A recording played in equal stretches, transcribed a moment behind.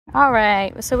All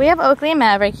right, so we have Oakley and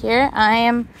Maverick here. I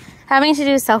am having to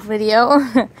do a self video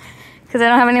because I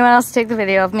don't have anyone else to take the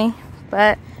video of me.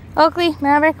 But Oakley,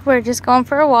 Maverick, we're just going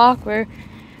for a walk. We're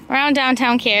around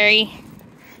downtown Cary,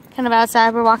 kind of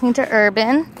outside. We're walking to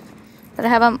Urban, but I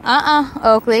have them.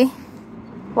 Oakley,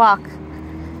 walk.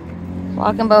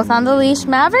 Walking both on the leash.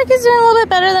 Maverick is doing a little bit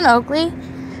better than Oakley.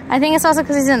 I think it's also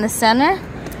because he's in the center.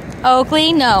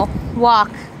 Oakley, no,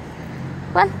 walk.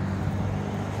 Come on.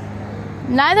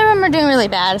 Neither of them are doing really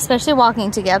bad, especially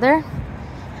walking together.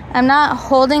 I'm not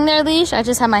holding their leash, I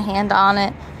just have my hand on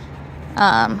it.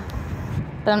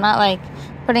 But I'm not like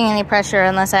putting any pressure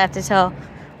unless I have to tell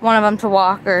one of them to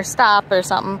walk or stop or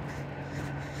something.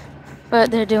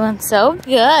 But they're doing so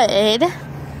good.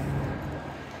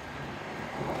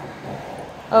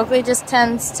 Oakley just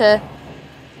tends to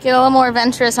get a little more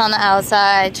adventurous on the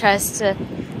outside, tries to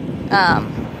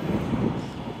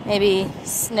maybe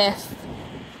sniff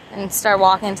and start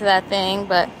walking to that thing,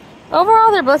 but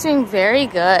overall they're both doing very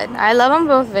good. I love them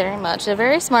both very much. They're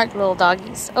very smart little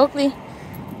doggies. Oakley.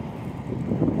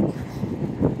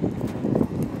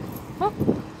 Oh,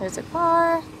 there's a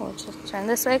car. We'll just turn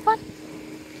this way. Come on.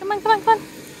 Come on, come on, come on.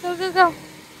 Go, go, go.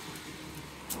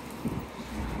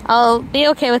 I'll be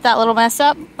okay with that little mess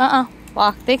up.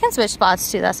 Walk. They can switch spots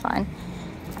too, that's fine.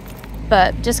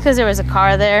 But just because there was a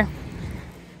car there,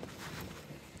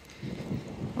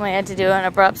 we had to do an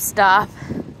abrupt stop.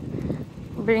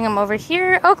 Bring them over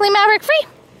here. Oakley, Maverick, free!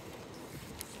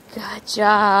 Good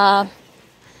job.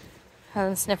 Have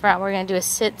them sniff around. We're going to do a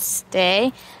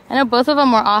sit-stay. I know both of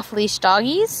them were off-leash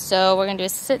doggies, so we're going to do a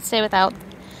sit-stay without...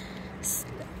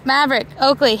 Maverick,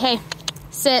 Oakley, hey,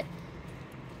 sit.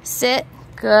 Sit.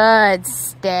 Good.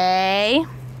 Stay.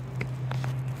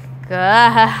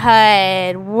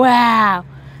 Good. Wow.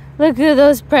 Look at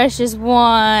those precious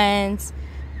ones.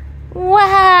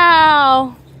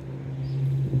 Wow.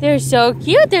 They're so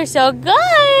cute. They're so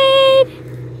good.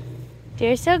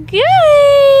 They're so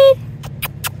good.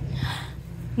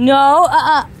 No,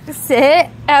 sit.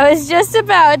 I was just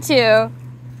about to.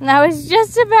 I was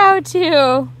just about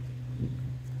to.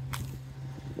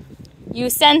 You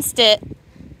sensed it.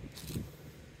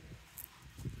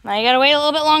 Now you gotta wait a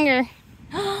little bit longer.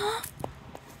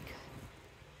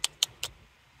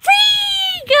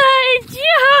 Free! Good job!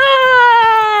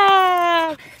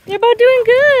 They're both doing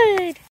good.